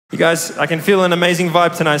You guys, I can feel an amazing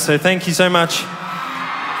vibe tonight, so thank you so much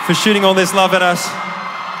for shooting all this love at us.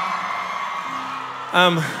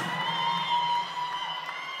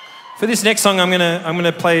 For this next song, I'm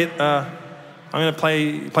gonna play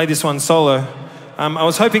this one solo. I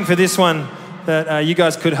was hoping for this one that you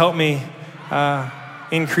guys could help me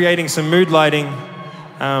in creating some mood lighting.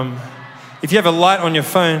 If you have a light on your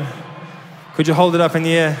phone, could you hold it up in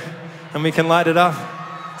the air and we can light it up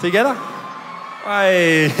together?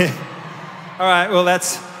 Aye. All right, well,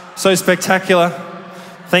 that's so spectacular.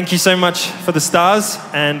 Thank you so much for the stars,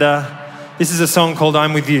 and this is a song called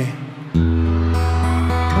I'm With You.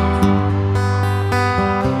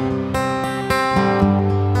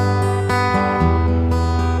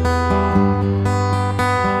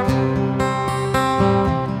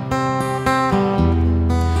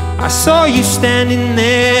 I saw you standing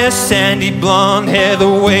there, sandy blonde hair, the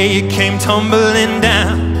way you came tumbling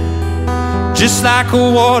down, just like a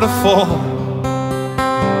waterfall.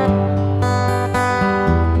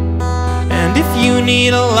 And if you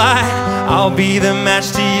need a light, I'll be the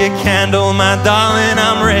match to your candle, my darling.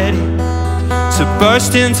 I'm ready to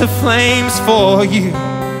burst into flames for you.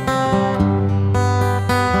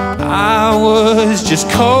 I was just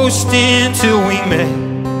coasting till we met.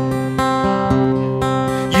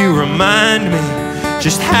 You remind me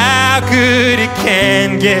just how good it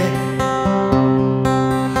can get.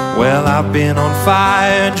 Well, I've been on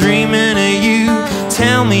fire dreaming of you.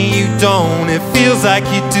 Tell me you don't, it feels like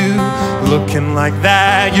you do. Looking like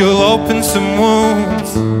that, you'll open some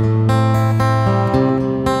wounds.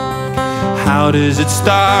 How does it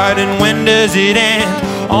start and when does it end?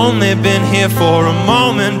 Only been here for a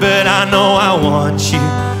moment, but I know I want you.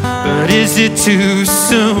 But is it too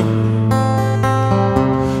soon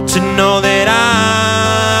to know that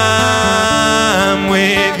I'm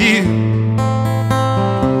with you?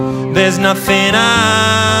 There's nothing I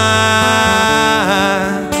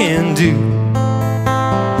can do.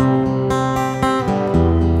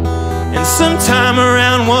 And sometime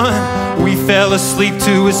around 1, we fell asleep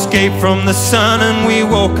to escape from the sun, and we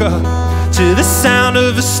woke up to the sound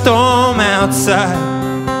of a storm outside.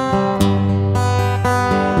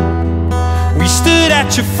 We stood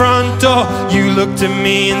at your front door, you looked at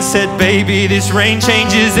me and said, baby, this rain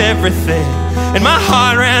changes everything. And my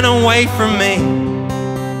heart ran away from me.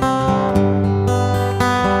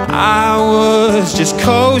 I was just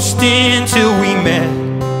coasting till we met.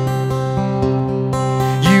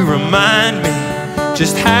 You remind me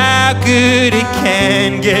just how good it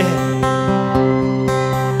can get.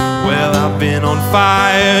 Well, I've been on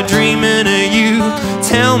fire dreaming of you.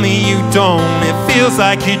 Tell me you don't, it feels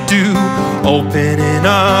like you do. Opening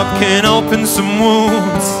up can open some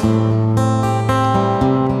wounds.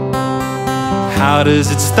 How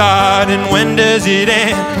does it start and when does it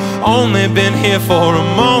end? Only been here for a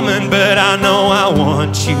moment, but I know I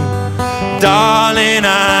want you, darling,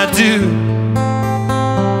 I do.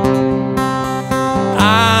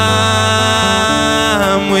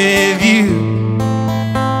 I'm with you.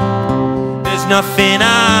 There's nothing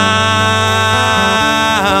I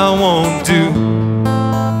won't do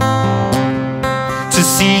to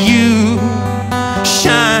see you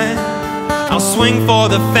shine. I'll swing for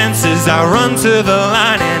the fences, I run to the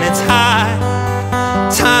line, and it's high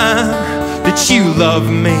time that you love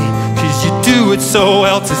me, 'cause you do it so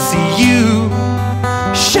well. To see you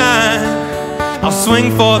shine, I'll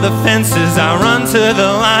swing for the fences, I run to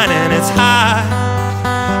the line, and it's high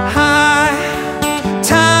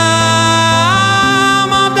time.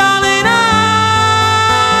 Oh darling,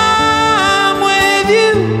 I'm with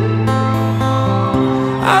you.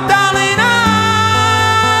 Oh darling,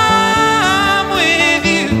 I'm with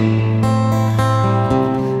you.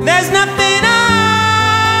 There's nothing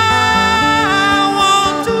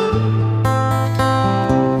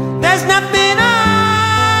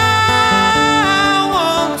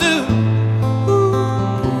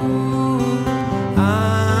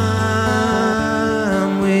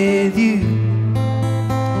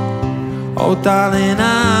oh darling,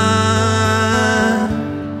 I'm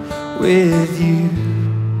with you.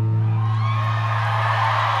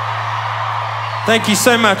 Thank you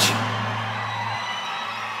so much.